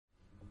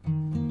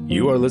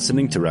You are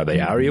listening to Rabbi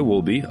Aryeh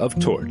Wolbe of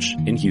Torch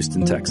in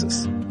Houston,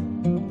 Texas.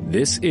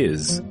 This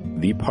is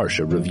the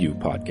Parsha Review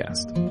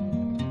Podcast.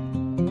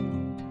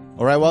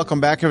 All right,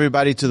 welcome back,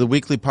 everybody, to the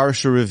weekly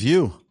Parsha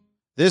Review.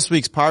 This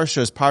week's Parsha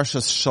is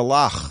Parshas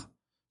Shelach.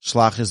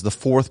 Shelach is the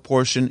fourth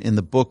portion in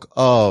the book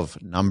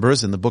of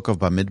Numbers, in the book of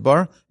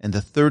Bamidbar, and the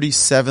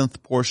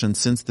 37th portion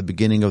since the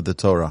beginning of the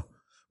Torah.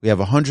 We have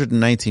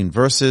 119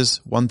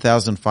 verses,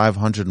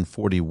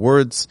 1,540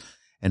 words,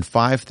 and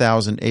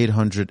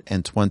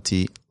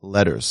 5,820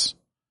 letters.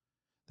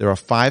 There are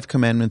 5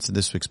 commandments in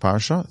this week's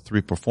Parsha,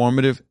 3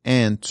 performative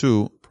and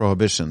 2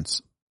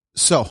 prohibitions.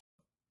 So,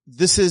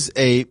 this is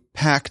a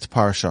packed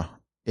Parsha.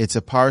 It's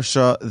a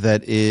Parsha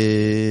that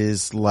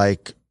is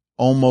like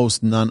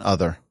almost none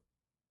other.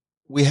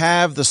 We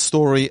have the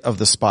story of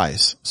the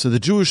spies. So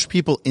the Jewish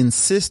people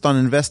insist on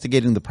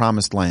investigating the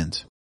promised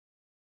land.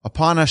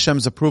 Upon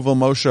Hashem's approval,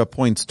 Moshe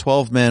appoints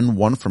 12 men,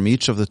 one from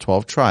each of the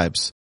 12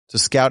 tribes, to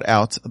scout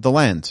out the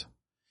land.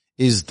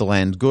 Is the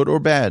land good or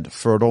bad,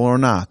 fertile or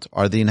not?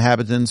 Are the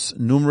inhabitants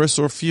numerous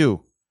or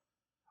few?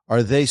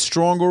 Are they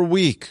strong or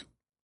weak?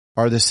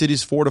 Are the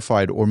cities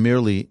fortified or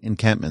merely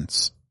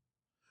encampments?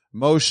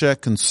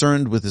 Moshe,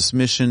 concerned with this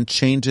mission,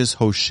 changes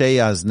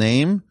Hoshea's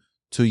name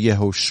to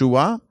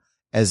Yehoshua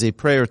as a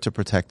prayer to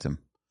protect him.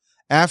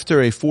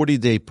 After a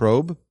 40-day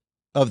probe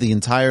of the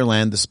entire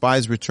land, the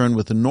spies return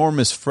with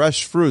enormous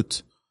fresh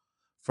fruit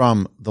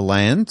from the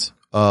land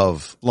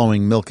of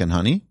flowing milk and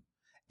honey,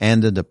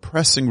 and a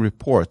depressing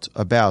report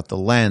about the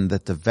land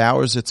that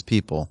devours its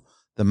people,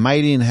 the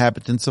mighty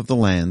inhabitants of the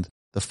land,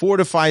 the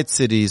fortified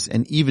cities,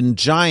 and even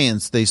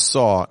giants they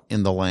saw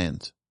in the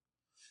land.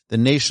 The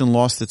nation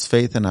lost its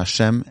faith in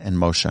Hashem and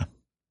Moshe.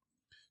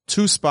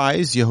 2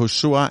 spies,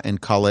 Yehoshua and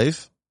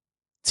Kalev,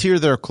 tear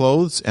their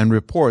clothes and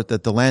report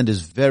that the land is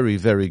very,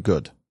 very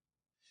good.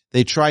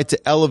 They try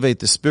to elevate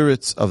the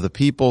spirits of the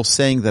people,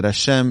 saying that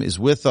Hashem is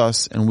with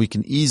us and we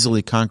can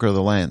easily conquer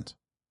the land.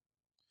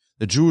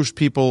 The Jewish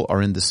people are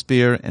in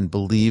despair and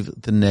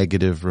believe the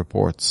negative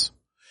reports.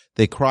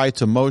 They cry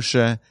to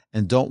Moshe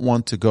and don't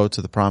want to go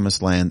to the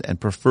promised land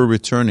and prefer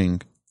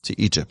returning to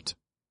Egypt.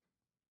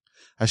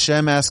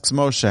 Hashem asks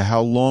Moshe, how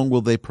long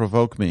will they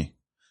provoke me?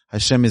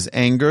 Hashem is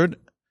angered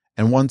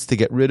and wants to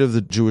get rid of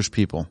the Jewish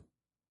people.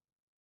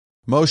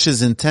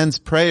 Moshe's intense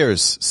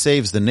prayers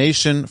saves the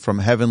nation from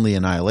heavenly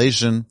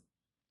annihilation.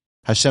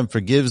 Hashem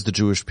forgives the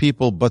Jewish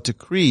people, but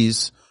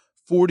decrees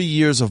 40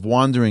 years of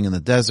wandering in the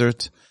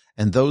desert,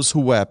 and those who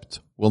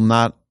wept will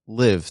not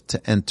live to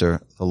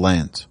enter the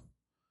land.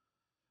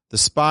 The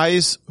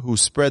spies who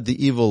spread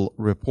the evil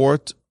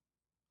report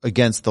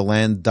against the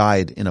land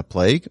died in a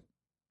plague.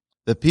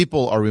 The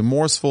people are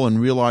remorseful and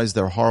realize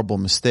their horrible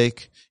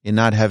mistake in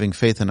not having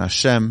faith in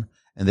Hashem,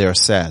 and they are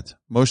sad.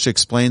 Moshe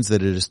explains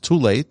that it is too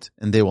late,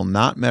 and they will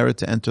not merit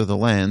to enter the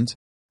land.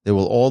 They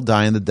will all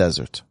die in the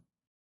desert.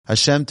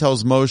 Hashem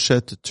tells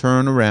Moshe to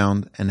turn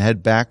around and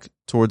head back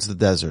towards the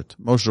desert.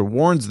 Moshe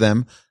warns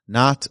them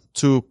not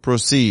to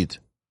proceed.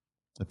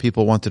 The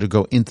people wanted to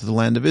go into the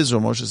land of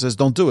Israel. Moshe says,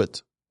 don't do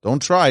it.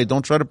 Don't try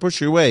to push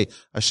your way.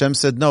 Hashem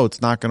said, no,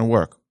 it's not going to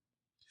work.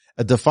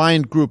 A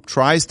defiant group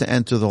tries to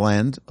enter the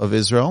land of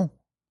Israel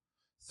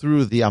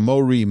through the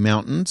Amori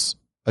mountains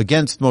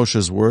against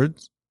Moshe's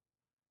words,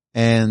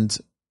 and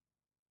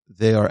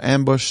they are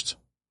ambushed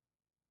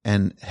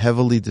and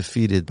heavily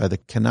defeated by the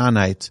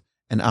Canaanite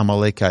and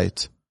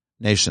Amalekite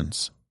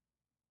nations.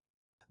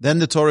 Then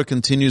the Torah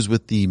continues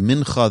with the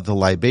mincha, the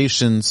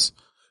libations.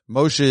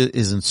 Moshe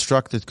is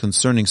instructed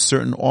concerning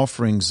certain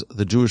offerings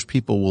the Jewish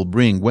people will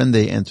bring when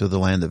they enter the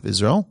land of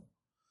Israel.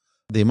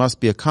 They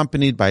must be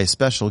accompanied by a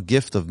special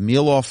gift of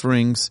meal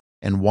offerings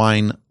and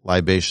wine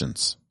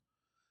libations.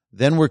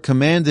 Then we're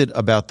commanded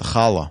about the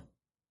challah.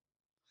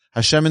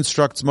 Hashem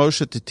instructs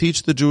Moshe to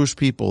teach the Jewish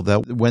people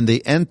that when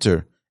they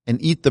enter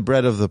and eat the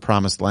bread of the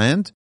promised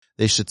land,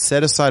 they should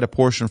set aside a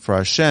portion for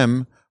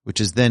Hashem, which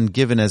is then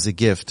given as a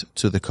gift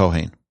to the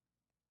Kohen.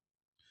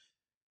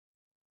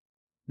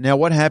 Now,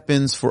 what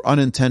happens for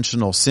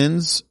unintentional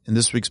sins? In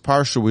this week's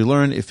Parsha, we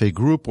learn if a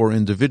group or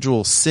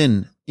individual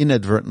sin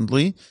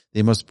inadvertently,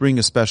 they must bring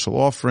a special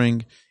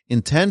offering.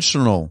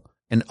 Intentional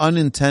and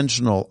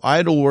unintentional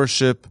idol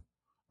worship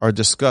are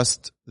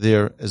discussed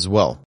there as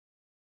well.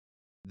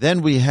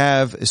 Then we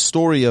have a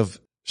story of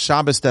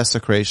Shabbos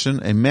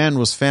desecration. A man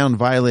was found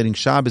violating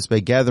Shabbos by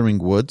gathering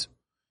wood.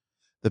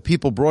 The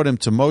people brought him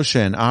to Moshe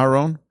and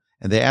Aaron,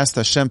 and they asked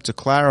Hashem to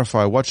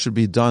clarify what should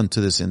be done to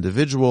this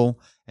individual,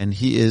 and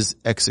he is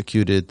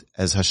executed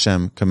as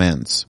Hashem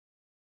commands.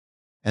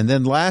 And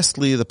then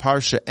lastly, the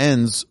Parsha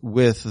ends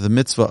with the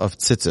mitzvah of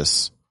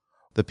tzitzis.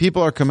 The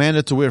people are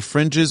commanded to wear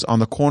fringes on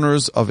the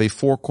corners of a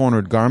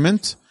 4-cornered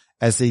garment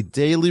as a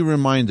daily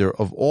reminder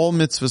of all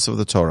mitzvahs of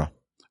the Torah.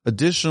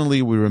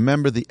 Additionally, we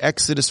remember the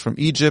exodus from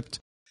Egypt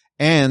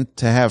and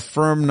to have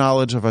firm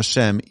knowledge of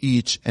Hashem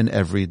each and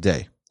every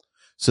day.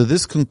 So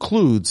this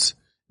concludes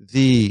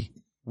the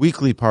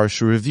weekly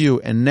Parsha review,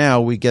 and now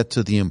we get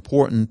to the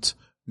important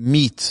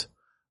meat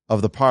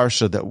of the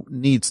Parsha that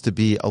needs to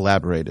be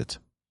elaborated.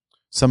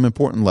 Some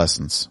important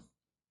lessons.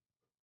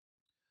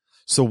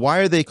 So why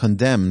are they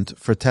condemned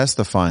for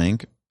testifying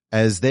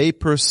as they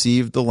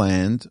perceive the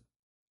land?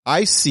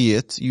 I see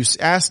it. You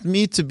asked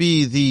me to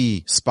be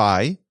the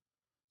spy,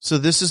 so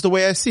this is the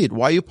way I see it.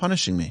 Why are you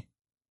punishing me?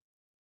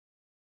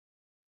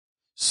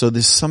 So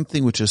there's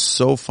something which is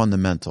so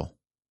fundamental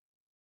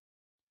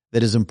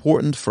that is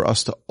important for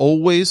us to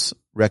always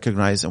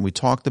recognize, and we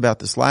talked about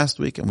this last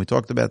week, and we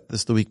talked about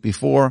this the week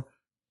before.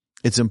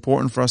 It's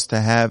important for us to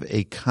have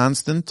a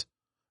constant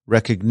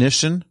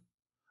recognition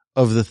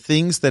of the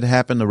things that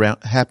happen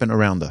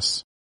around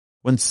us.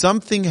 When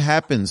something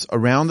happens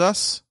around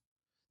us,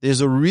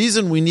 there's a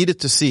reason we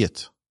needed to see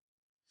it.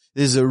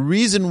 There's a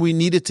reason we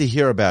needed to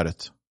hear about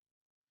it.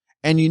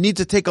 And you need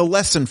to take a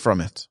lesson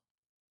from it.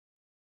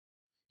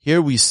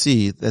 Here we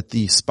see that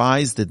the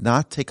spies did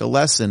not take a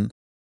lesson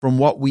from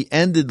what we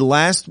ended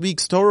last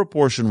week's Torah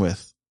portion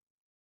with.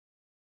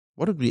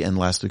 What did we end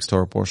last week's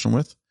Torah portion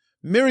with?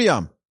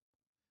 Miriam.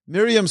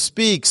 Miriam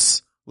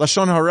speaks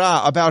Lashon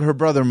Hara about her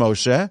brother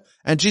Moshe,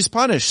 and she's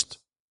punished.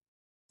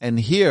 And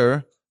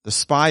here, the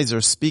spies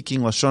are speaking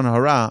Lashon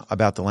Hara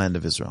about the land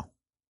of Israel.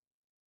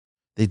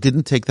 They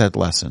didn't take that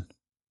lesson.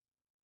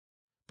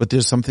 But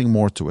there's something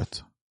more to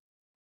it.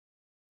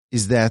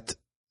 Is that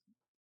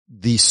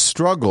the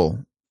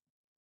struggle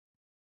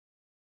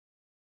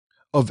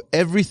of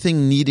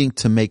everything needing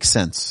to make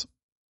sense.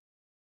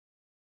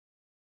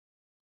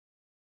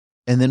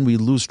 And then we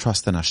lose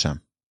trust in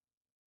Hashem.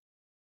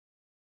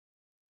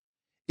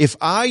 If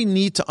I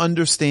need to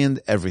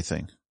understand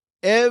everything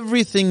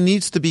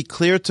needs to be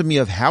clear to me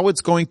of how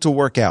it's going to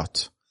work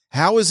out.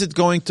 How is it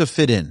going to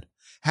fit in?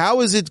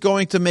 How is it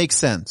going to make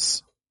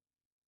sense?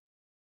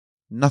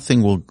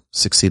 Nothing will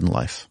succeed in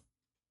life.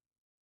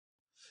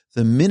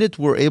 The minute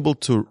we're able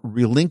to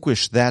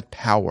relinquish that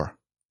power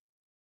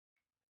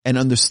and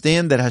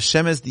understand that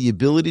Hashem has the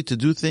ability to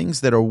do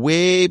things that are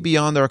way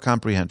beyond our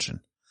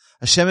comprehension.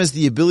 Hashem has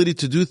the ability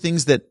to do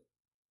things that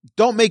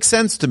don't make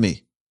sense to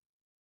me.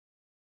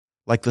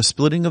 Like the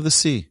splitting of the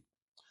sea,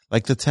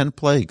 like the 10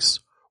 plagues,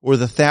 or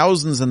the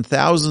thousands and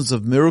thousands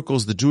of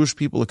miracles the Jewish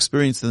people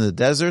experienced in the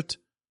desert.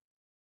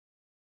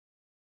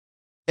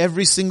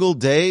 Every single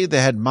day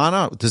they had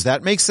manna. Does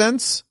that make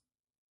sense?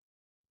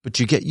 But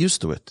you get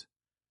used to it.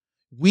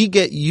 We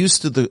get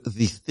used to the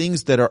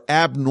things that are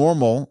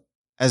abnormal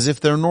as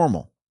if they're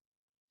normal.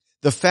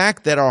 The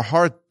fact that our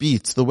heart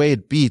beats the way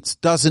it beats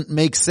doesn't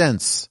make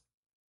sense.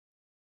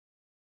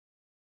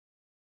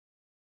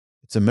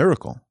 It's a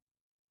miracle,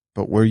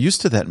 but we're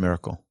used to that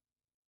miracle.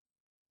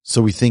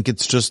 So we think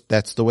it's just,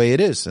 that's the way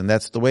it is, and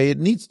that's the way it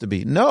needs to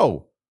be.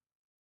 No.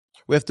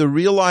 We have to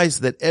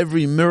realize that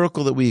every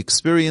miracle that we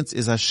experience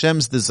is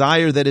Hashem's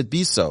desire that it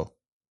be so.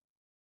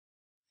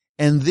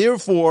 And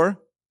therefore,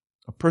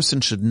 a person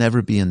should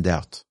never be in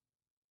doubt.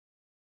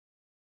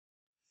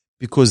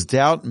 Because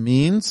doubt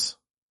means,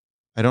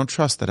 I don't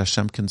trust that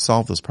Hashem can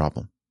solve this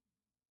problem.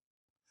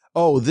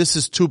 Oh, this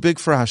is too big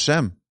for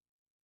Hashem.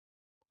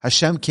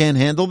 Hashem can't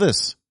handle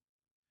this.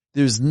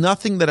 There's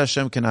nothing that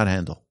Hashem cannot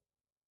handle.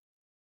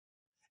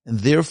 And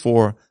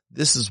therefore,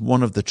 this is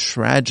one of the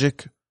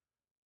tragic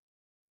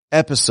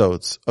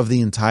episodes of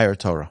the entire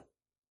Torah.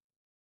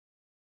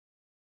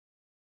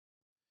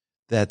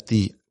 That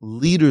the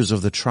leaders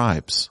of the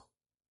tribes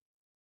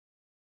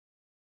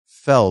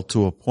fell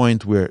to a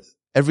point where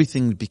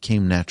everything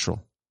became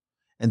natural.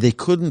 And they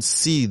couldn't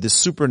see the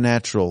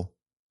supernatural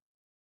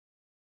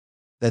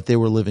that they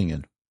were living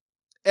in.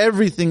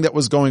 Everything that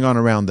was going on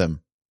around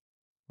them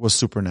was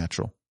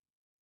supernatural.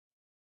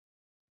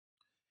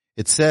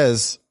 It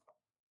says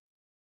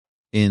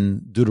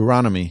in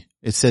Deuteronomy,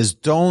 it says,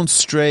 don't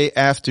stray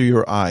after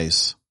your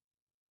eyes.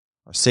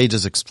 Our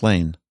sages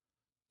explain,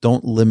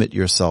 don't limit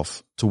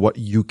yourself to what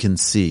you can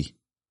see.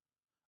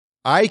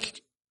 How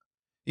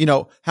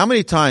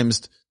many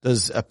times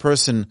does a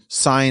person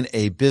sign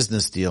a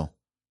business deal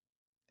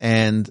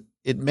and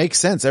it makes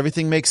sense,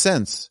 everything makes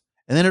sense,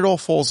 and then it all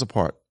falls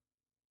apart?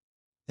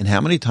 And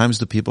how many times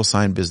do people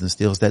sign business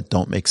deals that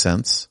don't make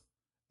sense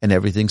and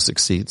everything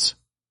succeeds?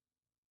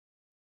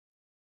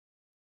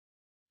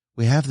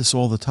 We have this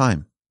all the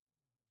time.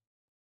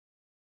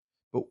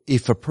 But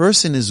if a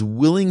person is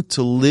willing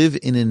to live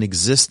in an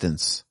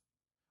existence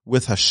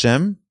with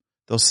Hashem,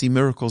 they'll see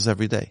miracles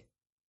every day.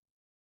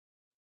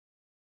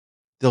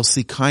 They'll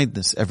see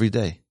kindness every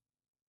day.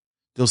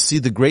 They'll see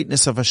the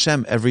greatness of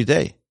Hashem every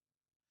day.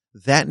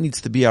 That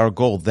needs to be our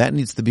goal. That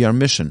needs to be our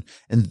mission.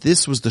 And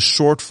this was the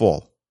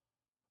shortfall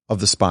of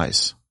the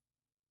spies.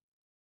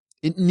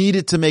 It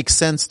needed to make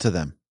sense to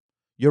them.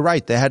 You're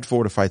right, they had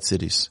fortified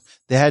cities.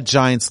 They had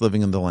giants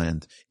living in the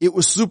land. It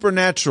was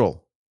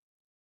supernatural.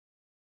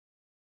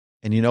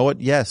 And you know what?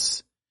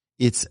 Yes,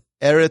 it's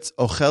Eretz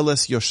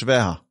Ocheles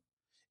Yoshveha.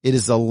 It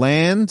is a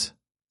land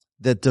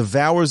that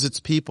devours its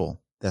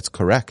people. That's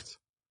correct,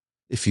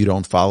 if you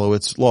don't follow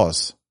its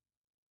laws.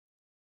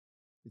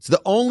 It's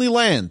the only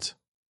land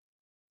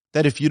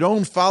that if you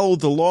don't follow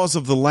the laws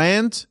of the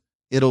land,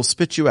 it'll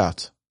spit you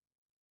out.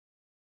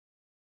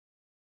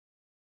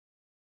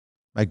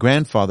 My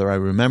grandfather, I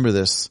remember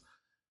this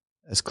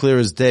as clear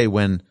as day,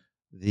 when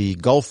the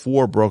Gulf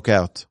War broke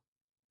out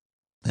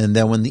And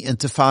then when the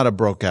Intifada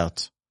broke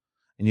out,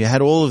 and you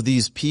had all of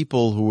these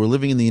people who were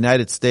living in the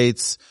United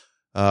States,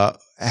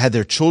 had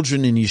their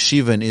children in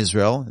yeshiva in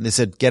Israel, and they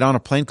said, get on a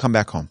plane, come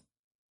back home.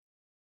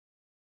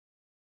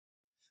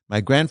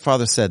 My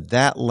grandfather said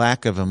that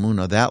lack of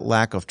emunah, that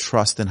lack of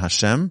trust in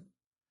Hashem,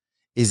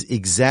 is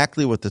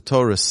exactly what the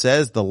Torah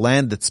says, the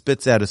land that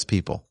spits out its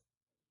people.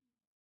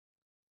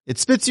 It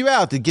spits you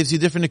out. It gives you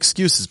different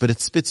excuses, but it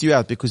spits you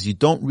out because you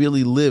don't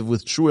really live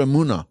with true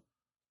emunah.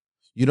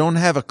 You don't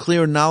have a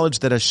clear knowledge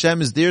that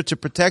Hashem is there to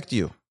protect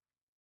you.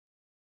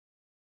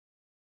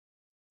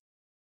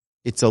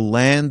 It's a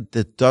land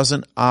that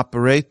doesn't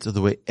operate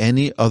the way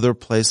any other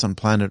place on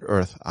planet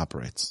Earth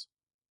operates.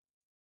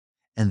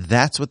 And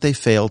that's what they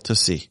failed to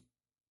see.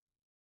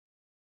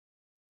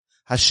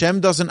 Hashem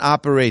doesn't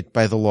operate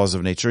by the laws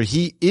of nature.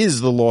 He is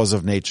the laws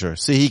of nature,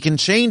 so he can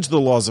change the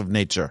laws of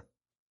nature.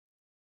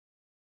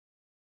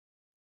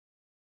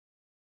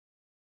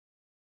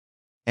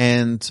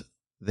 And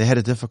they had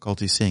a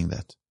difficulty seeing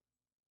that.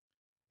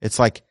 It's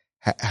like,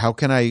 how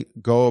can I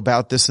go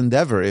about this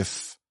endeavor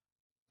if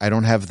I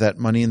don't have that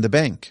money in the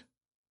bank?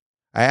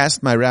 I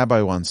asked my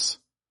rabbi once,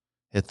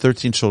 he had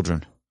 13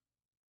 children.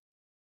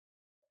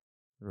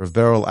 Rav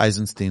Beryl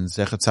Eisenstein,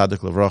 Zecher Tzadik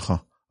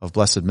Levracha, of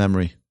blessed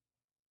memory.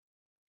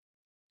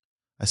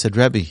 I said,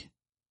 Rebbe,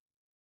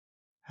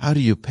 how do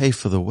you pay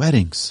for the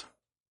weddings?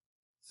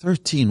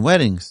 13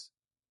 weddings.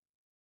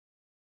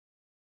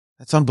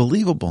 That's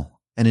unbelievable.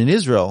 And in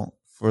Israel,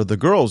 for the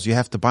girls, you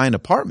have to buy an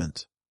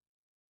apartment.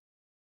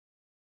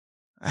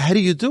 How do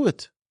you do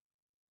it?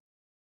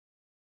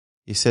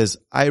 He says,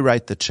 I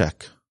write the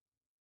check.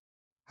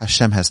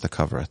 Hashem has to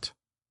cover it.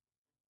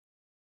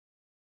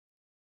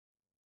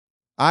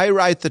 I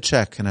write the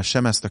check and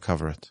Hashem has to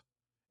cover it.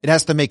 It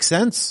has to make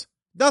sense.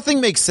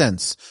 Nothing makes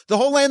sense. The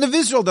whole land of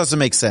Israel doesn't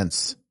make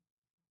sense.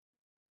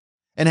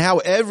 And how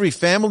every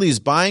family is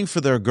buying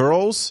for their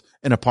girls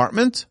an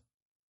apartment,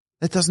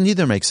 that doesn't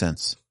either make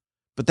sense.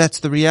 But that's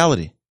the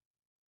reality.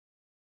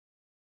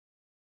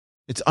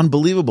 It's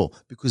unbelievable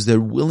because they're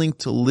willing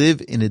to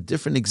live in a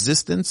different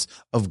existence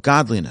of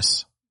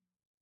godliness.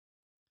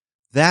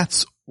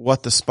 That's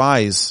what the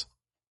spies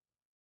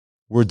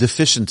were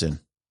deficient in.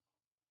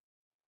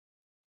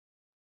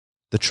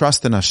 The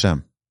trust in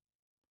Hashem.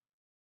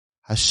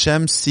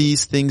 Hashem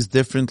sees things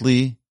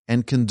differently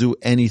and can do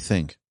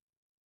anything.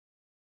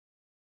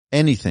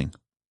 Anything.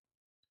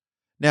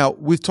 Now,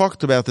 we've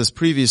talked about this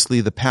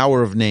previously, the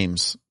power of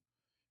names.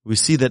 We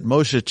see that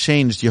Moshe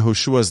changed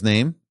Yehoshua's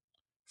name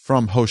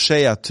from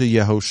Hosea to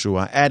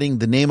Yehoshua, adding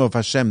the name of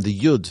Hashem, the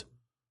Yud,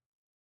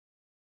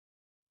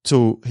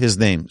 to his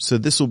name. So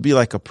this will be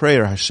like a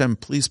prayer, Hashem,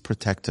 please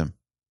protect him.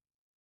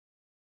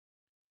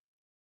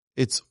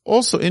 It's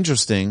also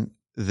interesting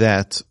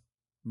that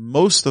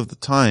most of the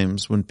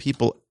times when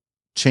people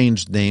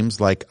changed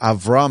names, like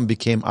Avram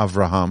became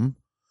Avraham,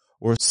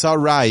 or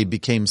Sarai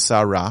became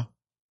Sarah,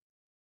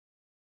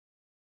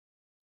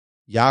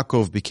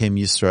 Yaakov became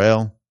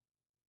Yisrael.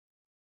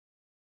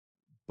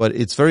 But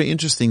it's very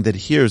interesting that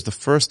here is the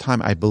first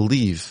time I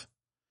believe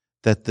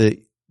that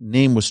the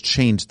name was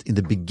changed in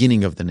the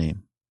beginning of the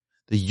name.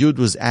 The Yud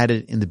was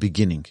added in the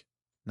beginning,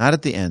 not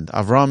at the end.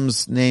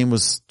 Avram's name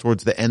was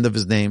towards the end of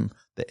his name,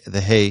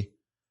 the Hey.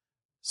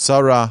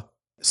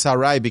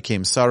 Sarai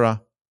became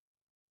Sarah,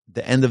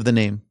 the end of the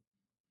name.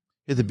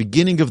 At the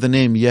beginning of the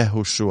name,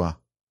 Yehoshua.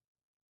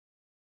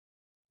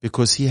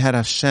 Because he had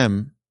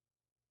Hashem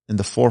in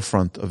the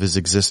forefront of his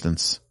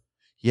existence.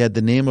 He had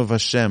the name of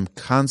Hashem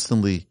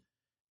constantly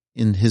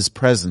in his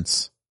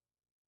presence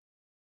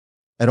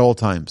at all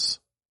times.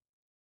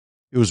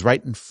 It was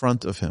right in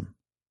front of him.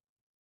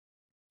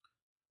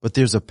 But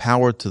there's a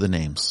power to the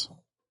names.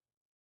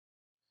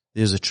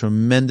 There's a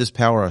tremendous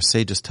power, our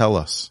sages tell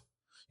us.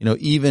 You know,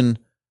 even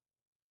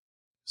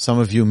some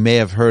of you may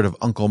have heard of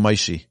Uncle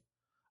Maishi.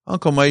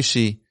 Uncle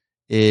Maishi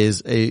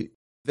is a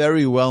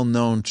very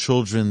well-known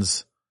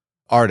children's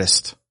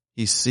artist.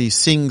 He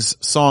sings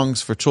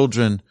songs for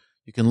children.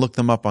 You can look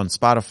them up on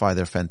Spotify.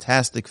 They're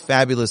fantastic,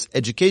 fabulous,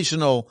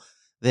 educational.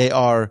 They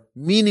are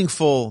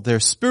meaningful.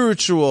 They're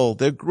spiritual.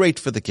 They're great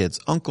for the kids.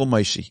 Uncle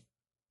Maishi.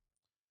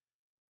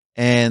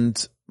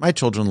 And my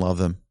children love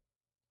them.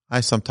 I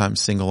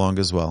sometimes sing along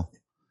as well.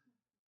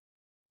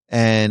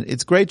 And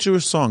it's great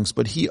Jewish songs,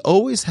 but he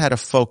always had a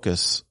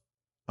focus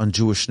on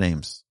Jewish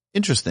names.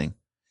 Interesting.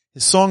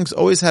 His songs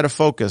always had a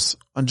focus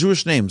on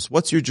Jewish names.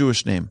 What's your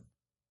Jewish name?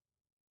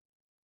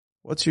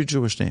 What's your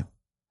Jewish name?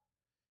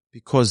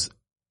 Because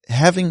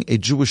having a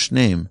Jewish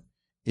name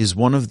is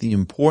one of the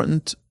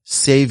important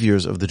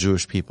saviors of the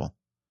Jewish people.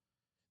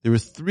 There were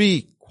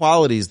 3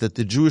 qualities that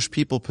the Jewish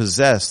people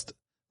possessed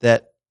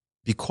that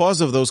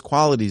because of those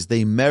qualities,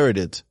 they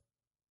merited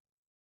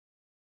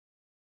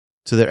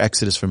to their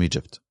exodus from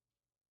Egypt.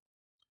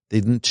 They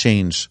didn't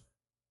change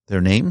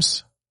their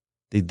names,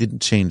 they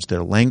didn't change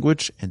their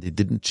language, and they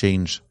didn't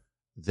change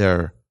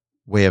their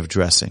way of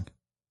dressing.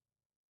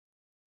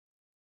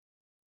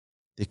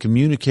 They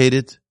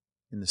communicated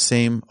in the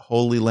same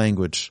holy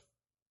language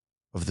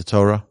of the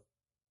Torah.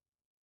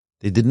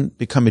 They didn't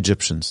become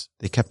Egyptians.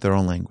 They kept their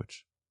own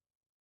language.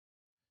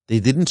 They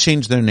didn't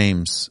change their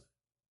names.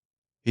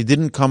 He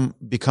didn't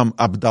become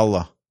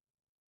Abdullah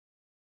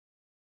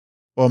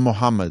or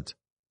Muhammad.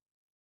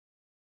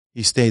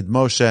 He stayed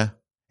Moshe,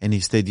 and he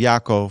stayed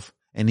Yaakov,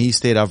 and he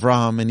stayed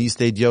Avraham, and he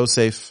stayed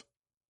Yosef.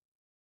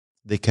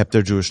 They kept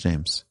their Jewish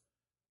names.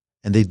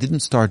 And they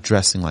didn't start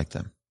dressing like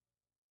them.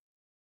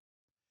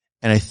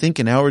 And I think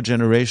in our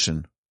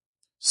generation,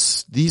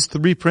 these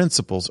three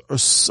principles are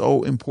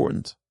so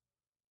important.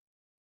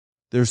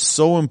 They're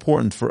so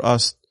important for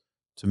us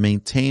to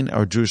maintain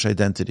our Jewish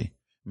identity,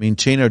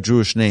 maintain our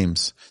Jewish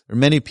names. There are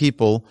many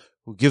people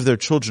who give their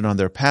children on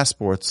their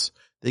passports,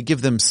 they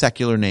give them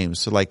secular names.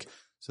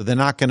 So they're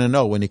not going to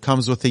know when he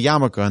comes with the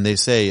yarmulke and they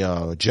say,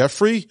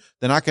 Jeffrey,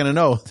 they're not going to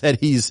know that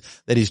he's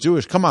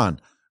Jewish. Come on,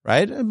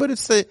 right?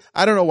 But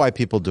I don't know why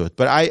people do it,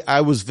 but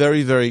I was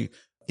very, very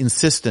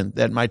insistent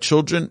that my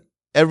children,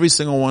 every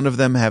single one of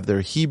them, have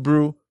their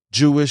Hebrew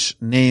Jewish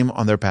name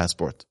on their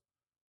passport.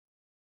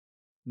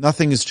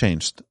 Nothing has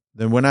changed.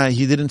 Then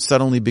he didn't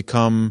suddenly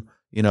become,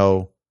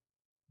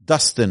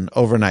 Dustin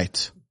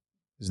overnight.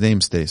 His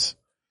name stays.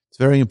 It's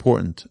very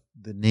important.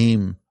 The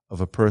name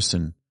of a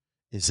person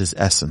is his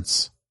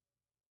essence.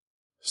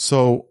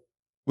 So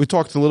we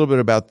talked a little bit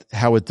about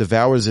how it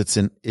devours its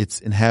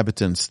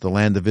inhabitants, the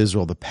land of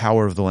Israel, the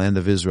power of the land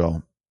of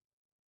Israel.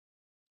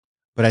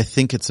 But I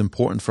think it's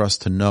important for us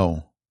to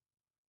know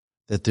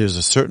that there's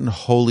a certain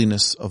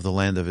holiness of the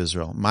land of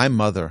Israel. My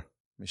mother,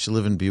 may she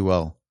live and be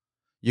well,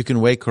 you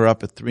can wake her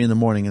up at 3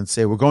 a.m. and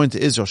say, we're going to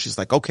Israel. She's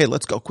like, okay,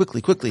 let's go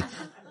quickly.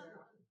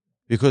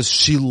 Because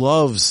she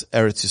loves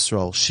Eretz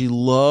Yisrael. She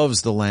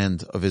loves the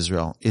land of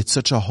Israel. It's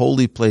such a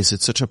holy place.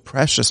 It's such a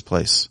precious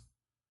place.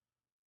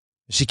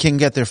 She can't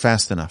get there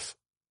fast enough.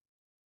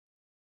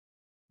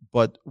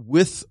 But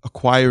with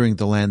acquiring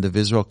the land of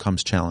Israel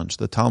comes challenge.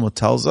 The Talmud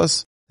tells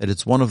us that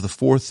it's one of the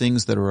 4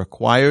 things that are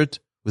acquired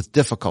with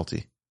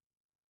difficulty.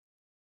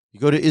 You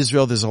go to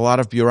Israel, there's a lot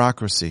of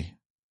bureaucracy.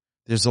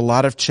 There's a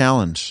lot of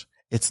challenge.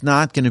 It's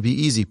not going to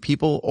be easy.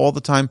 People all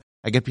the time,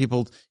 I get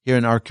people here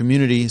in our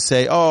community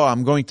say, oh,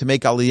 I'm going to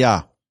make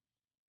Aliyah.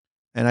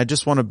 And I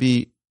just want to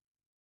be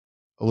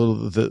a little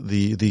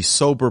the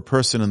sober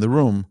person in the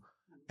room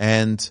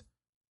and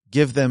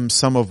give them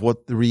some of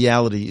what the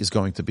reality is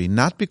going to be.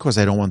 Not because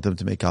I don't want them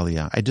to make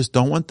Aliyah. I just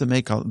don't want them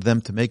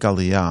to make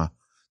Aliyah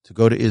to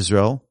go to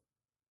Israel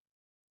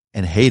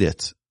and hate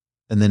it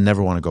and then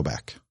never want to go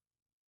back.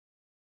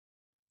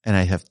 And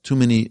I have too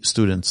many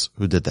students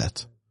who did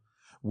that,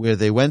 where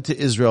they went to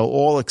Israel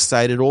all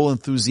excited, all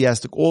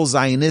enthusiastic, all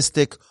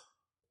Zionistic,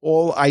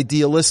 all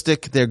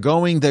idealistic. They're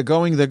going.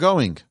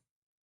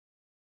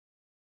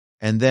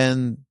 And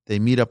then they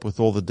meet up with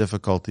all the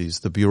difficulties,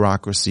 the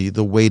bureaucracy,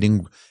 the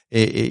waiting,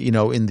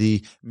 in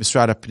the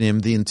Misrat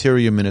HaPnim, the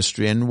Interior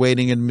Ministry, and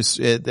waiting at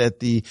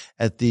the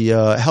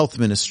Health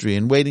Ministry,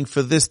 and waiting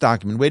for this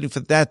document, waiting for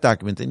that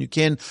document, and you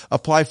can't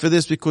apply for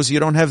this because you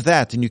don't have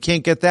that, and you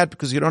can't get that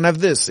because you don't have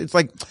this. It's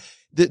like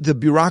the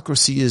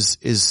bureaucracy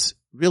is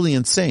really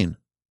insane.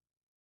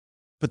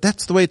 But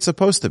that's the way it's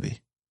supposed to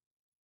be.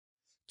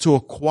 To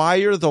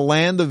acquire the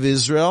land of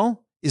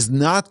Israel is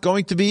not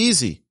going to be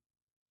easy.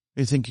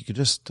 You think you could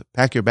just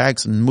pack your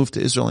bags and move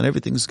to Israel and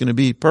everything's going to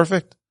be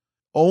perfect?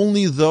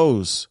 Only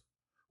those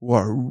who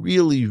are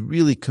really,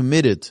 really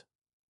committed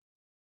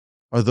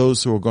are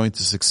those who are going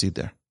to succeed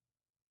there.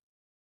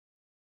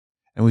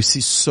 And we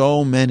see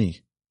so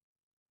many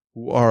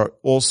who are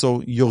also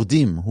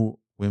Yordim, who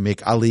we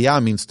make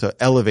Aliyah, means to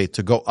elevate,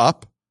 to go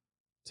up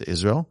to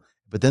Israel.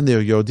 But then there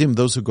are Yordim,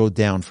 those who go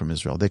down from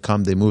Israel. They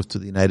come, they move to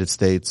the United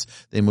States,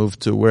 they move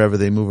to wherever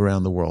they move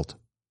around the world.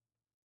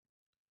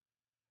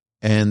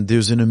 And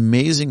there's an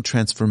amazing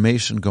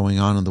transformation going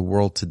on in the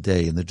world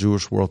today, in the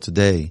Jewish world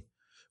today,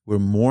 where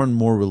more and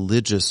more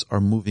religious are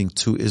moving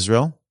to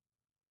Israel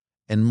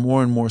and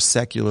more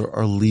secular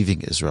are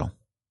leaving Israel.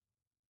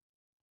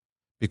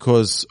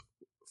 Because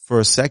for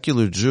a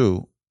secular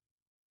Jew,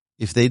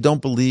 if they don't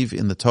believe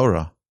in the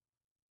Torah,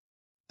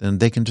 then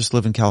they can just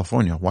live in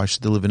California. Why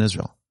should they live in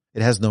Israel?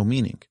 It has no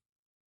meaning.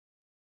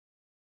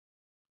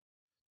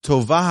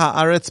 Tovah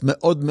haaretz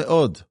me'od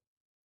me'od.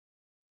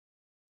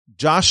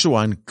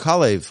 Joshua and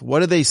Kalev, what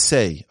do they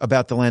say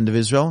about the land of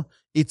Israel?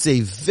 It's a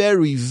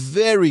very,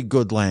 very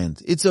good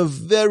land. It's a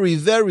very,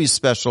 very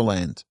special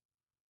land.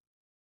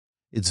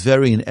 It's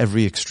very in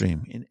every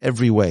extreme, in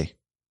every way.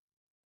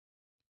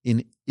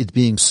 In it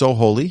being so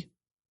holy,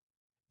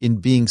 in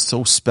being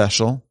so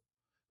special,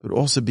 but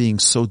also being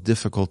so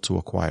difficult to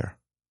acquire.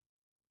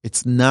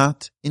 It's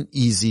not an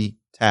easy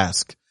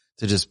task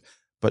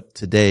but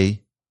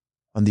today,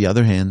 on the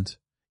other hand,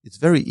 it's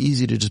very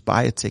easy to just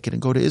buy a ticket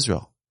and go to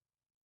Israel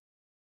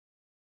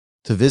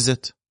to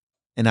visit.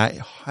 And I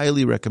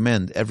highly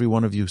recommend every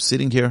one of you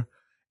sitting here,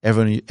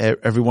 every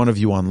one of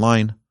you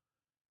online,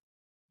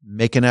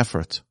 make an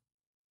effort.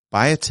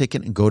 Buy a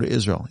ticket and go to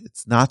Israel.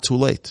 It's not too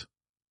late.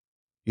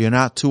 You're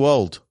not too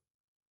old.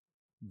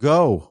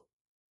 Go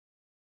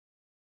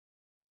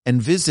and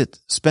visit.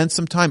 Spend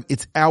some time.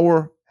 It's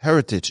our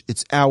heritage.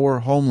 It's our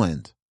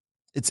homeland.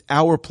 It's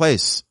our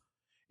place.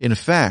 In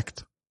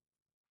fact,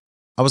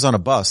 I was on a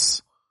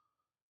bus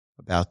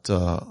about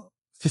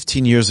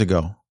 15 years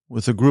ago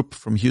with a group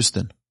from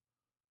Houston.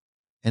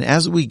 And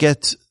as we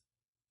get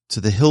to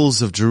the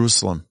hills of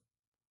Jerusalem,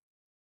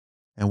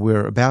 and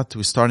we're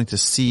starting to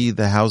see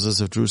the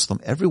houses of Jerusalem,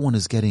 everyone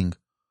is getting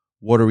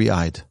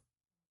watery-eyed.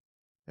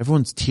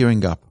 Everyone's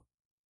tearing up.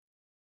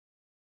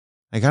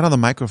 I got on the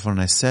microphone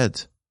and I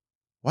said,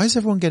 why is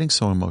everyone getting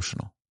so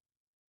emotional?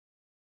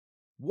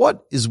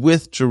 What is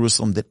with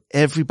Jerusalem that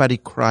everybody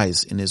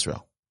cries in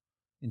Israel,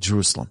 in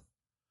Jerusalem?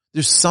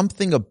 There's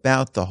something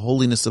about the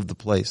holiness of the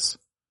place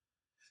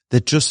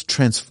that just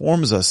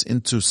transforms us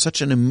into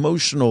such an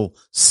emotional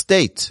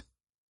state.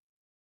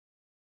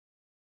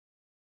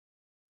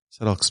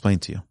 So I'll explain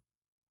to you.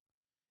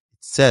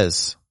 It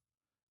says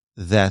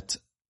that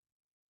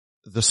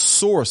the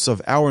source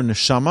of our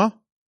neshama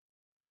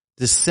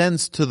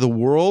descends to the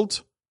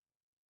world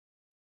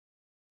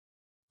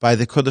by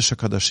the Kodesh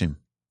HaKodashim,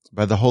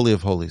 by the Holy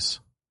of Holies,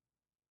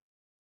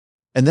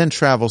 and then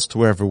travels to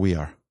wherever we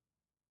are.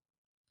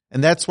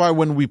 And that's why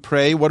when we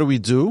pray, what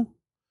do?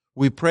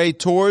 We pray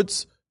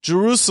towards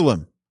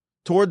Jerusalem,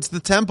 towards the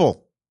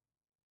temple.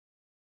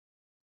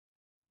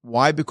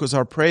 Why? Because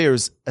our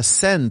prayers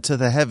ascend to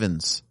the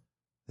heavens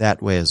that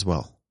way as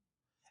well.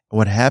 And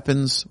what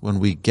happens when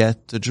we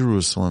get to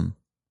Jerusalem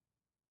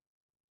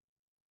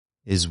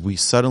is we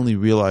suddenly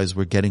realize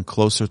we're getting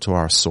closer to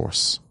our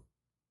source.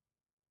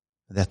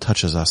 That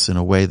touches us in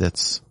a way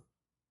that's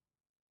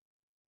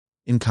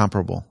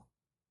incomparable.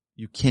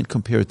 You can't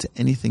compare it to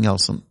anything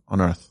else on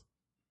earth.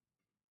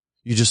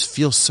 You just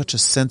feel such a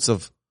sense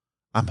of,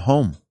 I'm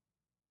home.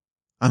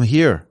 I'm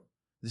here.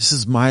 This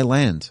is my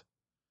land.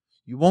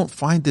 You won't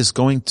find this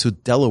going to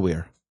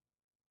Delaware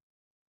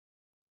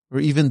or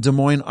even Des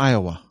Moines,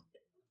 Iowa.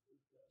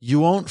 You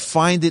won't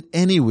find it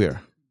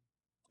anywhere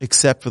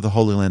except for the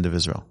Holy Land of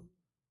Israel.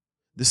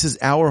 This is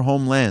our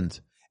homeland.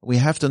 We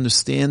have to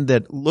understand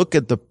that, look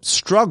at the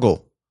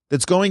struggle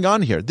that's going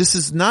on here.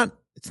 It's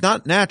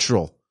not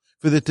natural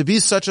for there to be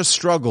such a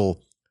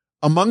struggle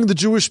among the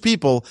Jewish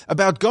people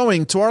about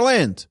going to our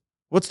land.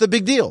 What's the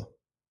big deal?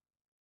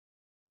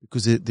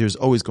 Because there's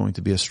always going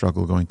to be a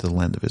struggle going to the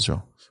land of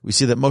Israel. We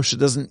see that Moshe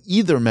doesn't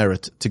either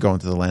merit to go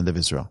into the land of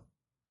Israel.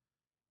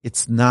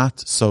 It's not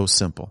so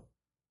simple.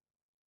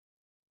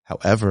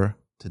 However,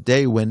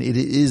 today when it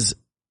is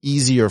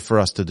easier for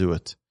us to do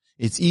it,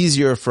 it's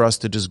easier for us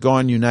to just go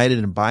on United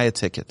and buy a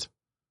ticket.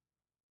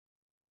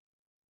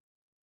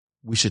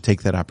 We should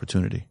take that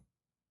opportunity.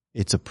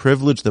 It's a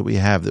privilege that we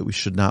have that we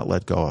should not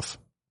let go of.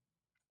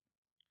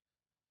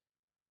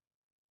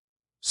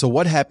 So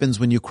what happens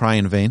when you cry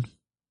in vain?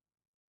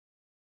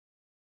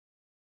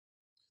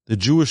 The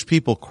Jewish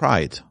people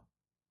cried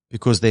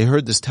because they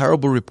heard this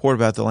terrible report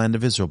about the land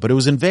of Israel, but it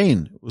was in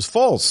vain. It was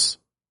false.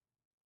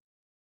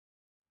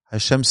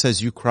 Hashem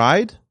says, you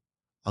cried,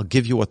 I'll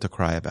give you what to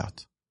cry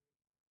about.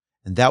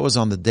 And that was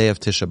on the day of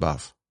Tisha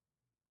B'Av.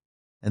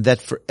 And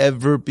that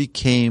forever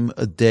became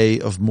a day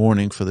of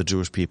mourning for the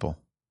Jewish people.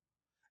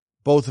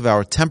 Both of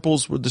our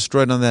temples were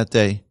destroyed on that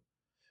day.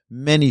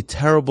 Many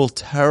terrible,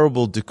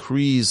 terrible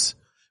decrees,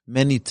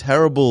 many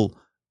terrible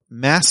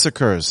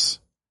massacres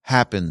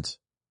happened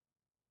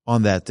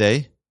on that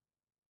day.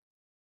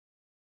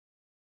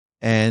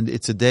 And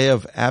it's a day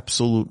of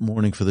absolute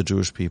mourning for the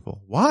Jewish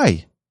people.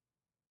 Why?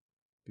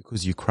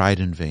 Because you cried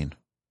in vain.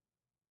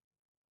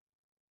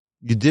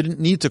 You didn't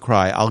need to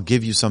cry. I'll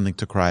give you something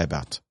to cry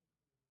about.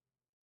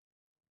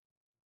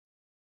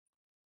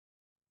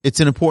 It's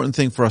an important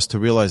thing for us to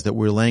realize that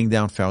we're laying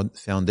down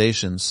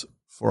foundations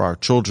for our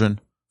children,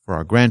 for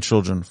our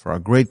grandchildren, for our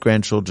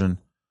great-grandchildren.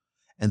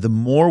 And the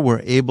more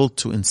we're able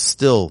to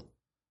instill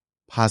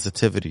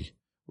positivity,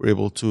 we're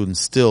able to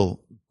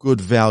instill good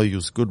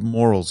values, good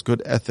morals,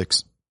 good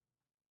ethics,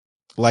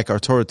 like our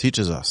Torah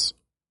teaches us.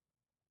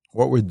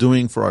 What we're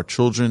doing for our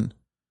children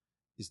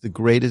is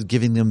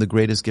giving them the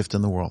greatest gift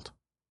in the world.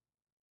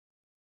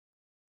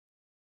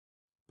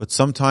 But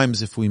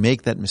sometimes if we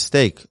make that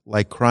mistake,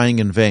 like crying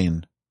in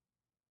vain,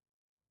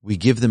 we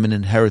give them an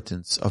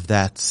inheritance of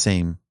that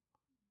same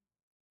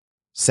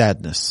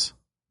sadness,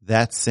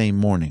 that same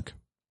mourning.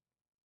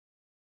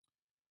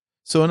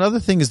 So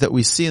another thing is that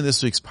we see in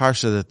this week's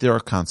Parsha that there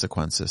are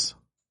consequences.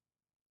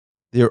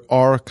 There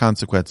are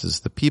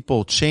consequences. The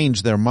people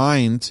changed their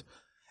mind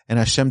and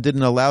Hashem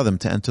didn't allow them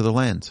to enter the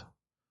land.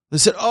 They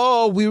said,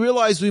 we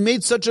realized we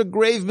made such a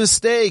grave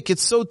mistake.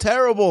 It's so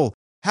terrible.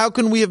 How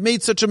can we have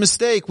made such a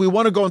mistake? We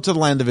want to go into the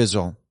land of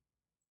Israel.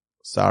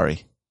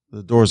 Sorry,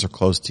 the doors are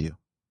closed to you.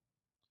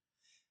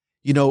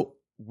 You know,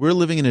 we're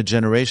living in a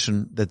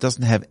generation that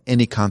doesn't have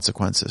any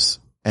consequences.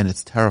 And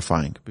it's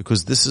terrifying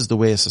because this is the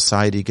way a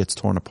society gets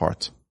torn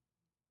apart,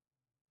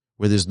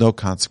 where there's no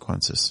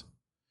consequences.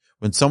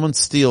 When someone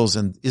steals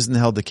and isn't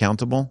held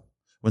accountable,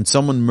 when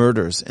someone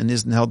murders and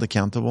isn't held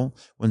accountable,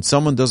 when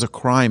someone does a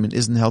crime and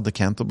isn't held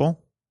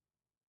accountable,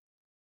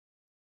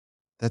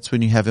 that's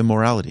when you have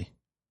immorality.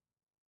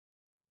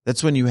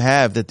 That's when you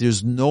have that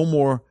there's no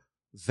more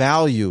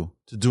value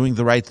to doing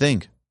the right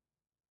thing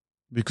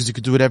because you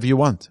could do whatever you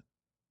want.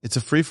 It's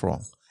a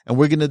free-for-all. And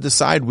we're going to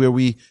decide where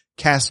we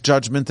cast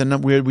judgment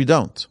and where we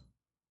don't.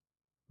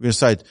 We're going to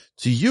decide,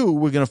 to you,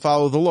 we're going to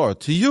follow the law.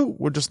 To you,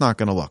 we're just not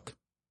going to look.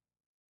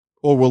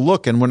 Or we'll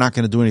look and we're not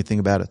going to do anything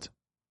about it.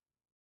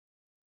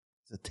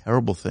 It's a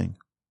terrible thing.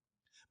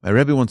 My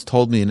Rebbe once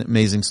told me an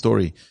amazing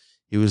story.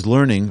 He was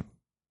learning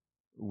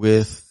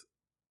with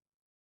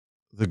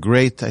the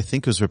great, I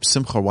think it was Reb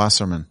Simcha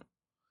Wasserman,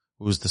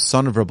 who was the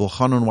son of Reb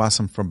Elchanan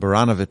Wasserman from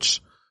Baranovich,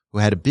 who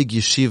had a big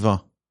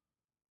yeshiva.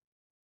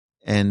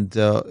 And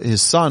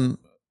his son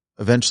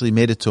eventually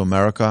made it to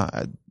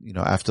America,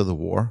 after the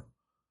war,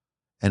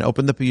 and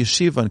opened up a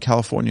yeshiva in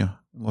California,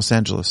 in Los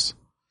Angeles.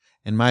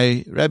 And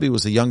my Rebbe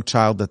was a young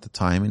child at the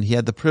time, and he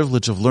had the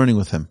privilege of learning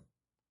with him.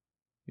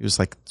 He was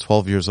like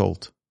 12 years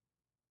old.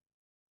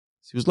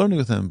 So he was learning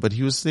with him, but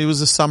it was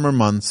the summer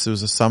months, it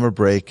was a summer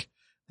break.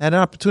 I had an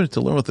opportunity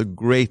to learn with a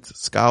great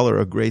scholar,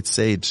 a great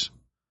sage.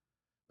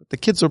 But the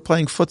kids were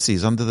playing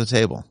footsies under the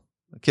table.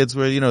 The kids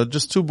were,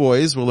 just two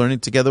boys were learning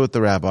together with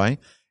the rabbi,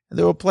 and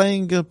they were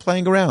playing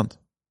around.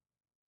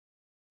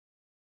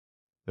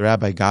 The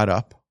rabbi got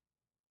up,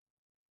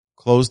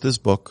 closed his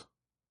book,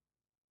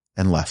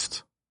 and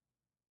left.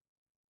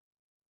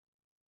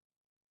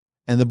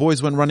 And the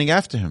boys went running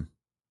after him.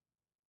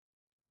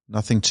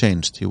 Nothing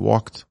changed. He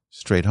walked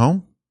straight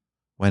home,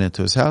 went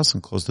into his house,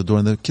 and closed the door.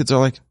 And the kids are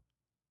like,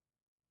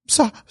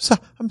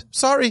 I'm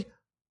sorry.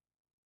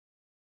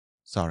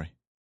 Sorry.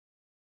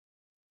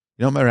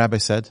 You know what my rabbi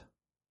said?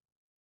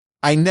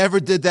 I never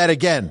did that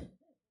again.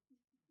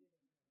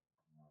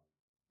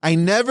 I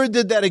never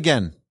did that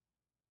again.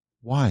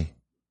 Why?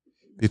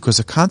 Because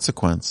a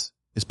consequence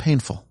is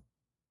painful.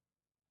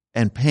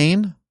 And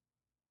pain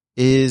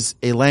is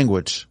a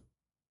language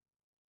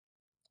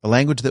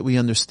that we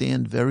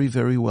understand very,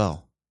 very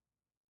well.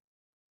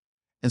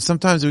 And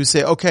sometimes we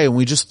say, okay, and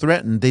we just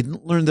threaten, they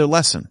didn't learn their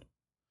lesson.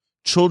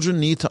 Children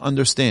need to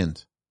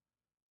understand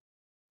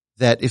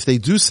that if they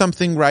do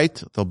something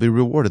right, they'll be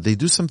rewarded. They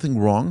do something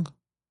wrong,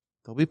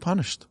 they'll be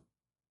punished.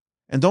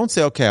 And don't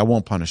say, okay, I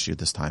won't punish you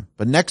this time,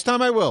 but next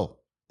time I will.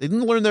 They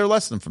didn't learn their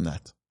lesson from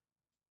that.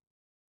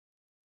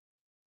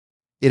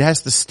 It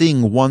has to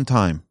sting one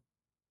time.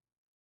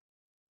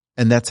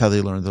 And that's how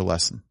they learn their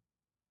lesson.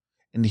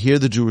 And here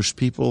the Jewish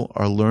people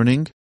are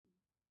learning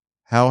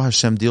how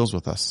Hashem deals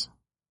with us.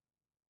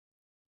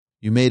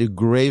 You made a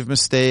grave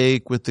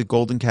mistake with the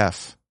golden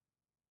calf.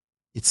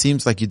 It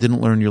seems like you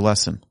didn't learn your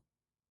lesson.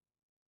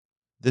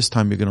 This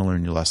time you're going to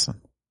learn your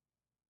lesson.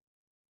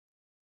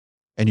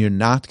 And you're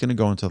not going to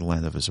go into the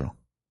land of Israel.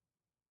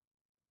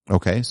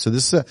 Okay, so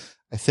this is,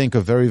 I think,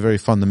 a very, very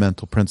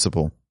fundamental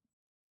principle.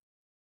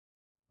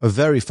 A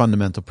very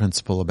fundamental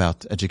principle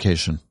about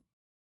education.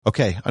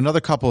 Okay,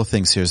 another couple of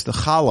things here is the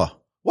challah.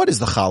 What is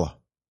the challah?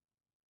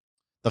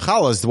 The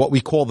challah is what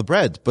we call the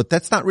bread, but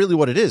that's not really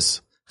what it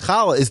is.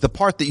 Challah is the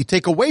part that you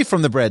take away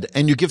from the bread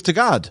and you give to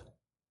God.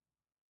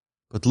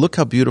 But look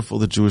how beautiful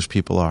the Jewish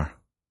people are.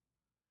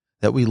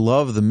 That we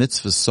love the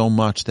mitzvahs so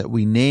much that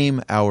we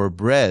name our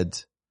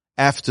bread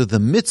after the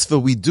mitzvah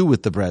we do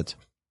with the bread.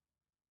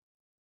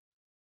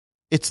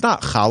 It's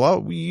not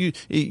challah.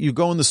 You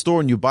go in the store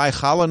and you buy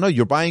challah. No,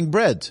 you're buying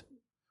bread.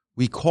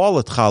 We call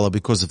it challah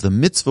because of the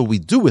mitzvah we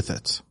do with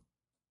it.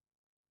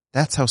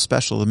 That's how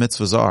special the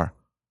mitzvahs are.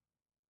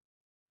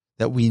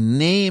 That we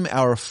name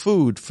our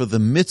food for the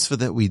mitzvah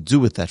that we do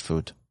with that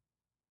food.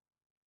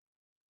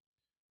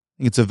 I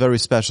think it's a very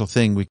special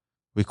thing.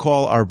 We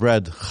call our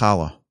bread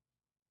challah.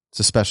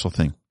 It's a special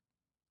thing.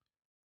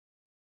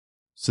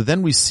 So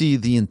then we see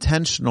the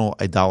intentional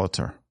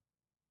idolater.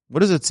 What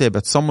does it say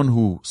about someone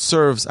who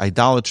serves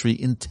idolatry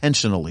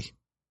intentionally?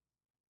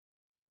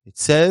 It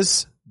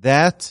says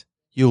that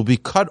you'll be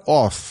cut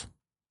off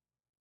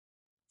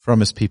from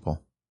his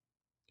people.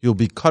 You'll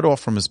be cut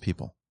off from his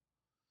people.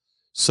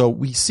 So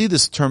we see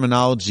this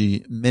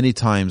terminology many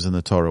times in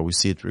the Torah. We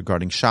see it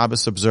regarding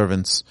Shabbos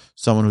observance,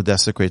 someone who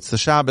desecrates the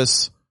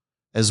Shabbos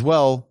as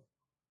well.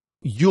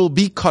 You'll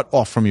be cut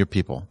off from your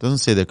people. It doesn't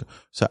say that.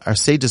 So our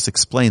sages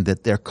explained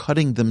that they're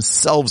cutting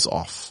themselves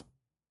off.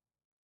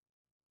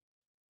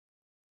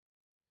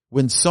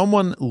 When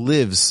someone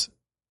lives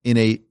in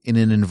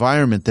an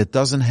environment that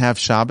doesn't have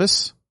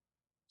Shabbos,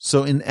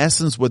 so in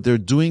essence what they're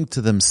doing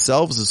to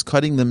themselves is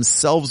cutting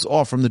themselves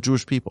off from the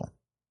Jewish people.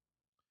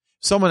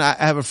 I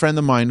have a friend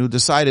of mine who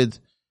decided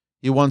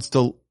he wants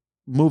to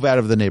move out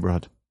of the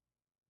neighborhood.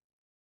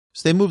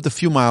 So they moved a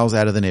few miles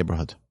out of the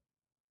neighborhood.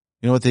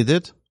 You know what they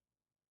did?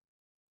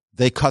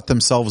 They cut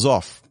themselves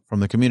off from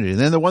the community. And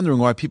then they're wondering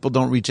why people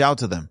don't reach out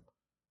to them.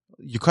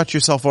 You cut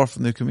yourself off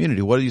from the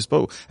community. What are you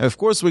supposed? And of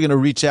course we're going to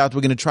reach out.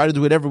 We're going to try to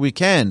do whatever we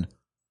can.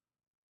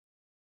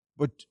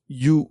 But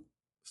you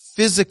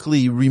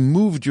physically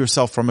removed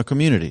yourself from a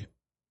community.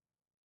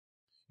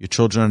 Your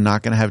children are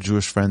not going to have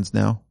Jewish friends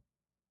now.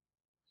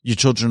 Your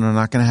children are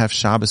not going to have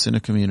Shabbos in a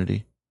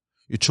community.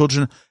 Your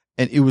children,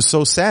 and it was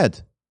so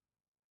sad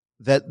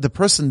that the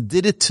person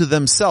did it to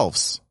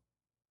themselves.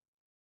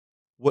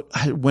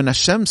 When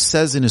Hashem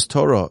says in His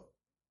Torah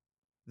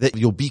that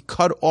you'll be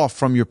cut off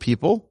from your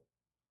people,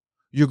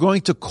 you're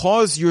going to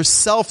cause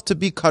yourself to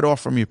be cut off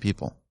from your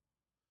people.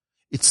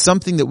 It's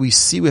something that we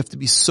see. We have to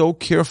be so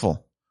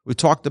careful. We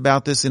talked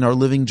about this in our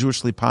Living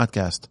Jewishly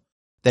podcast.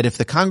 that if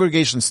the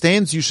congregation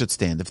stands, you should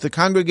stand. If the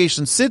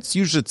congregation sits,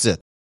 you should sit.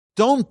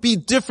 Don't be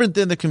different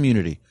than the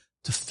community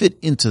to fit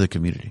into the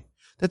community.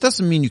 That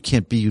doesn't mean you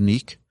can't be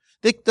unique.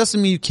 That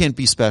doesn't mean you can't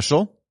be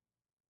special.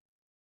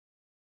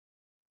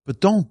 But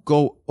don't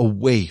go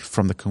away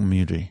from the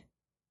community.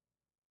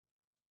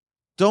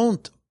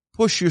 Don't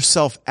push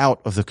yourself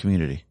out of the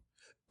community.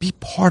 Be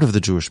part of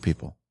the Jewish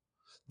people.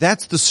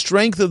 That's the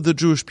strength of the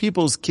Jewish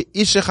people is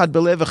Ke'ish echad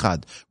belev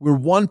echad. We're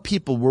one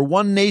people. We're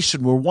one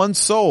nation. We're one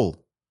soul.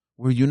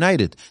 We're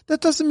united.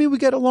 That doesn't mean we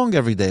get along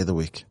every day of the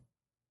week.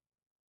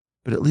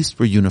 But at least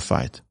we're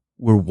unified.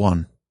 We're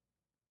one.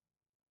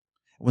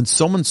 When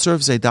someone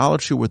serves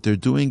idolatry, what they're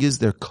doing is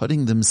they're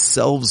cutting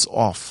themselves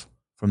off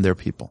from their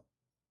people.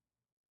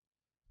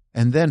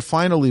 And then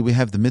finally, we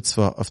have the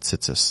mitzvah of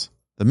tzitzis.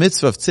 The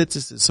mitzvah of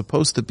tzitzis is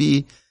supposed to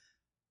be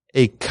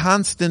a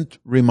constant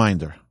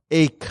reminder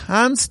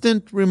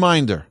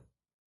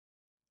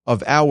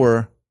of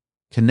our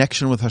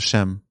connection with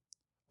Hashem,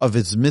 of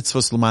its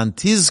mitzvahs l'man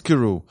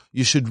tizkeru.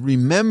 You should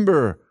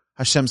remember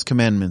Hashem's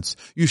commandments.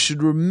 You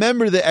should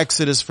remember the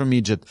Exodus from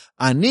Egypt.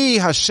 Ani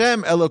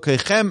Hashem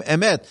Elokeichem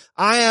emet.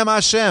 I am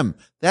Hashem.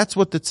 That's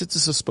what the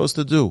tzitzis are supposed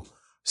to do.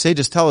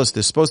 Sages tell us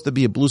there's supposed to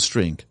be a blue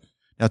string.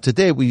 Now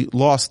today we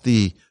lost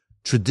the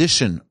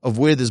tradition of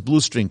where this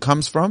blue string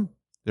comes from.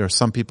 There are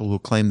some people who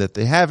claim that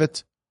they have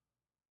it,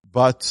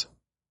 but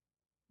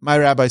my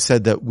rabbi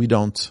said that we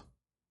don't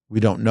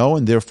know,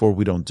 and therefore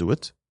we don't do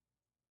it.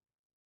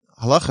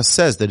 Halacha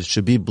says that it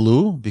should be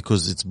blue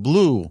because it's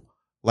blue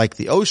like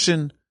the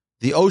ocean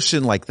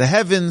like the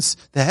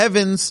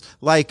heavens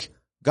like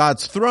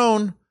God's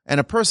throne, and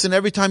a person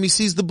every time he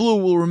sees the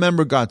blue will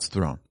remember God's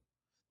throne.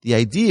 The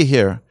idea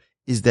here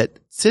is that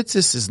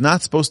tzitzis is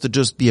not supposed to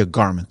just be a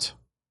garment.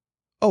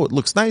 Oh, it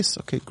looks nice.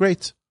 Okay,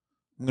 great.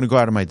 I'm going to go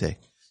out of my day.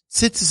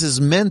 Tzitzis is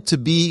meant to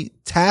be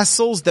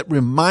tassels that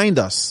remind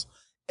us.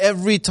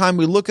 Every time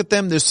we look at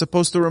them, they're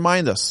supposed to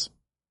remind us.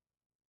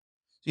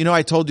 You know,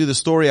 I told you the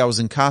story. I was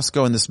in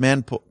Costco and this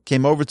man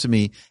came over to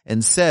me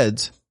and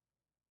said,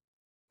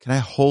 "Can I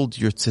hold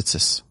your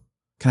tzitzis?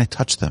 Can I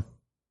touch them?"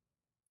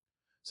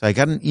 So I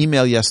got an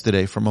email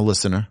yesterday from a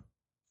listener,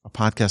 a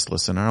podcast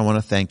listener. I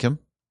want to thank him.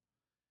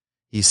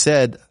 He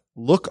said,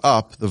 look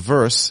up the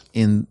verse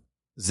in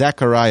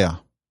Zechariah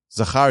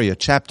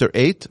chapter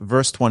 8,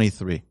 verse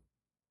 23.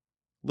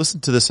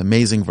 Listen to this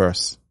amazing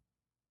verse.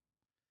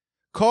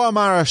 Ko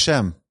amar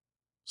Hashem,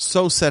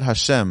 so said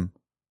Hashem,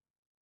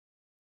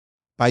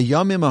 by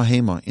Yomim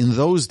Ahema, in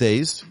those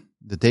days,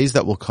 the days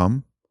that will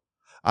come,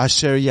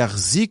 Asher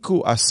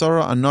yachziku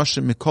asara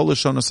anoshim mikol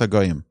lashonos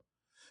hagoyim,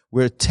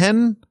 where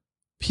 10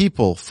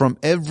 people from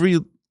every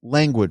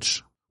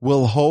language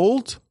will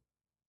hold,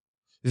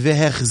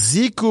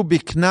 vehechziku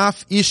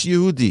biknaf ish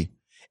Yehudi,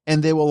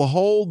 and they will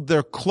hold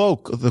their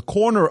cloak, the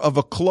corner of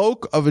a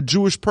cloak of a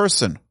Jewish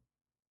person.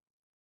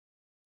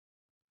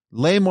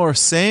 Lamor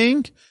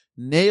saying,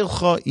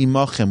 Neilcha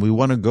imachem, we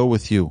want to go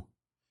with you.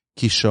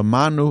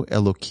 Kishamanu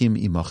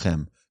Elokim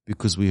imachem,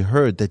 because we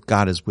heard that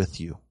God is with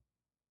you.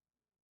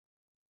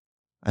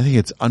 I think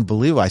it's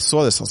unbelievable. I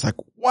saw this. I was like,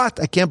 what?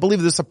 I can't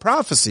believe this is a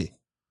prophecy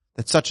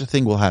that such a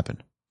thing will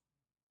happen.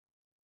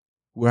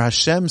 Where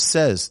Hashem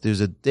says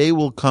there's a day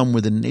will come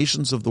where the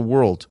nations of the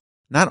world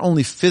not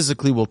only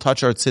physically will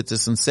touch our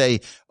tzitzis and say,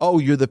 oh,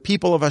 you're the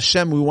people of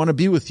Hashem, we want to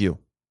be with you.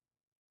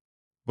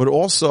 But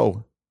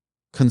also,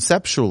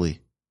 conceptually,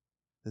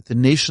 that the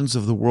nations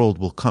of the world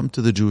will come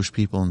to the Jewish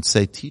people and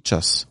say, teach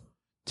us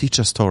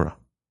Torah.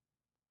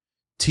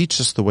 Teach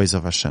us the ways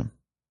of Hashem.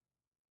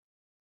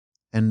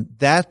 And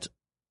that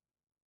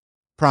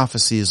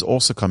prophecy is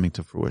also coming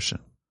to fruition,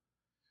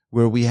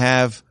 where we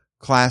have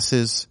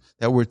classes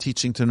that we're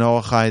teaching to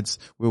Noachides,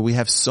 where we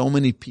have so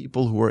many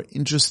people who are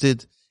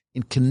interested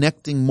in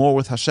connecting more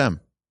with Hashem.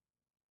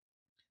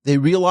 They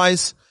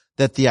realize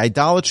that the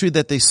idolatry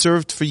that they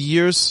served for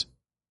years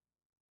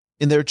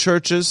in their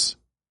churches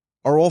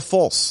are all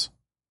false.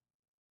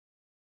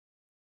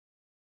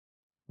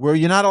 Where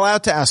you're not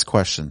allowed to ask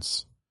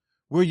questions,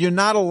 where you're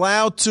not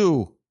allowed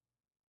to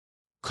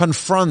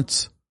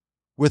confront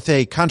with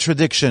a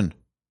contradiction.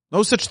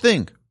 No such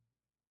thing.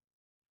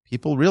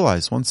 People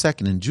realize, one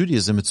second, in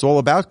Judaism, it's all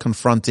about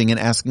confronting and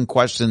asking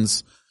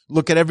questions.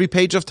 Look at every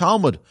page of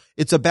Talmud.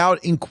 It's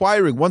about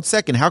inquiring. 1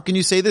 second, how can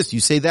you say this? You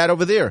say that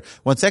over there.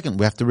 1 second,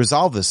 we have to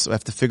resolve this. We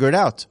have to figure it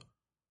out.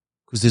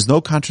 Because there's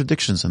no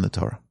contradictions in the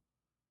Torah.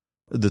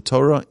 The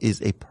Torah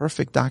is a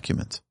perfect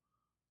document.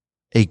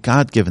 A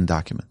God-given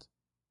document.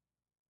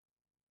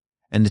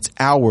 And it's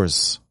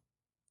ours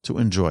to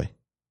enjoy.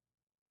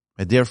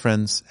 My dear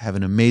friends, have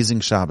an amazing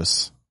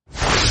Shabbos.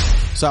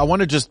 So I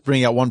want to just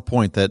bring out one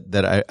point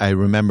that I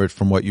remembered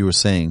from what you were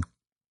saying.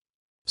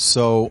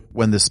 So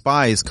when the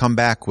spies come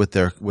back with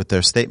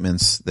their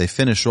statements, they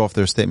finish off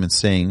their statements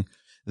saying,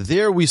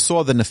 there we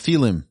saw the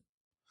Nephilim,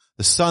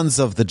 the sons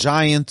of the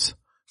giant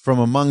from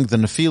among the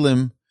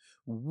Nephilim.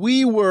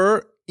 We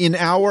were in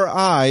our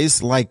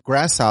eyes like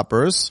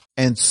grasshoppers,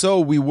 and so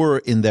we were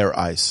in their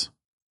eyes.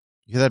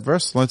 You hear that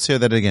verse? Let's hear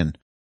that again.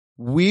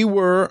 We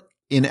were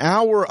in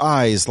our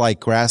eyes like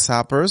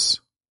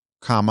grasshoppers,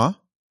 comma,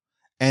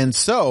 And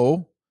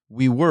so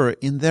we were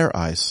in their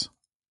eyes.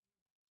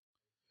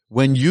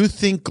 When you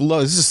think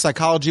low, this is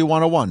Psychology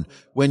 101.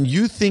 When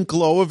you think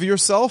low of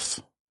yourself,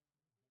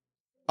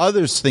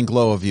 others think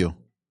low of you.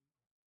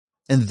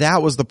 And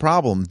that was the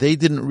problem. They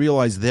didn't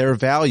realize their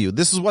value.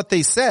 This is what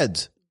they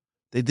said.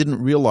 They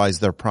didn't realize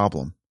their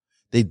problem.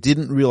 They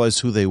didn't realize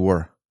who they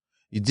were.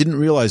 You didn't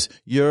realize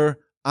you're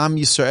Am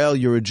Yisrael,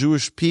 you're a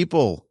Jewish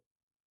people.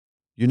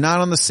 You're not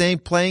on the same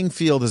playing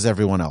field as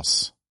everyone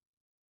else.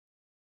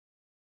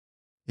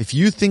 If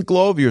you think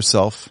low of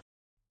yourself,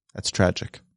 that's tragic.